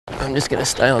I'm just going to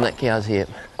stay on that cow's hip.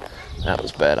 That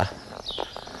was better.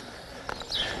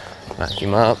 Back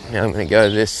him up. Now I'm going to go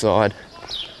to this side.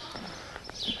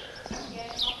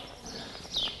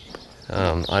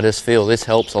 I just feel this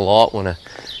helps a lot when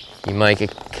you make a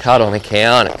cut on a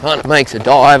cow and it kind of makes a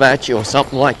dive at you or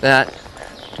something like that,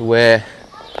 to where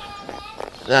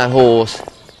that horse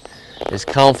is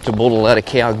comfortable to let a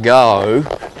cow go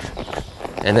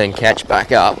and then catch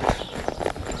back up.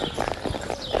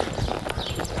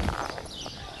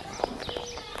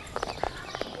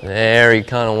 There, he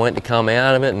kind of went to come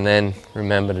out of it and then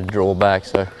remembered to draw back,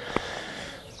 so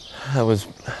I was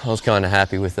kind of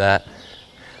happy with that.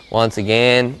 Once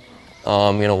again,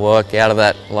 I'm going to work out of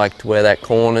that, like to where that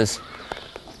corner's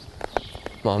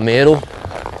my middle.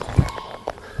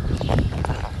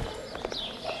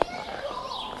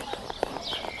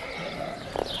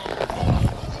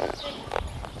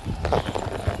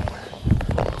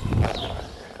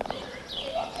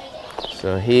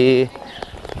 So here,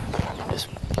 just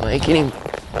making him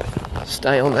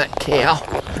stay on that cow.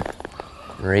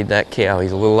 Read that cow,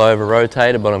 he's a little over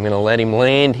rotated, but I'm going to let him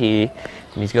land here.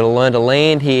 And he's got to learn to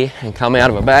land here and come out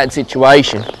of a bad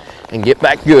situation and get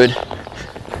back good.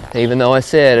 Even though I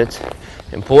said it's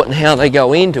important how they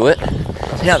go into it,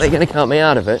 it's how they're going to come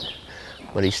out of it.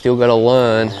 But he's still got to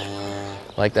learn,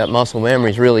 like that muscle memory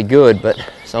is really good, but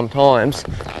sometimes,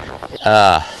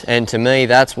 and to me,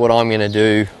 that's what I'm going to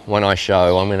do when I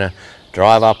show. I'm going to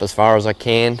drive up as far as I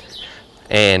can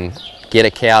and get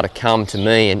a cow to come to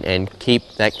me and keep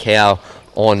that cow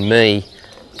on me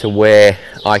to where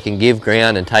I can give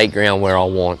ground and take ground where I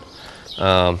want.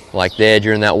 Like there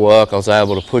during that work, I was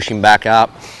able to push him back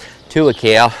up to a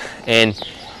cow, and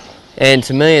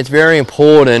to me it's very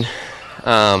important,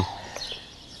 I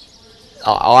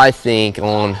think,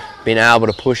 on being able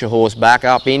to push a horse back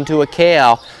up into a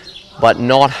cow but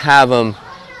not have them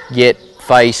get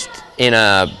faced in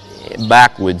a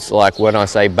backwards. Like when I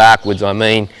say backwards, I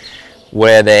mean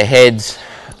where their head's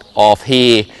off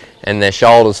here and their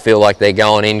shoulders feel like they're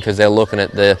going in because they're looking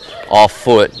at the off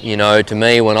foot. You know, to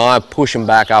me, when I push them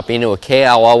back up into a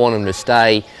cow, I want them to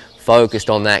stay focused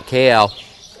on that cow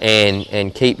and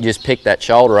just pick that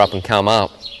shoulder up and come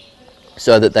up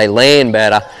so that they land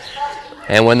better.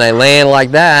 And when they land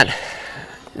like that,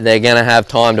 they're going to have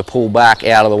time to pull back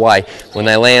out of the way. When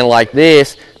they land like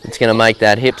this, it's going to make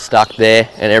that hip stuck there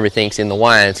and everything's in the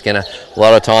way. And it's going to, a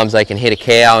lot of times they can hit a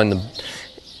cow in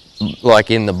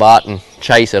the butt and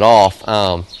chase it off.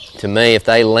 To me, if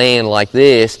they land like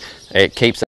this, it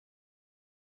keeps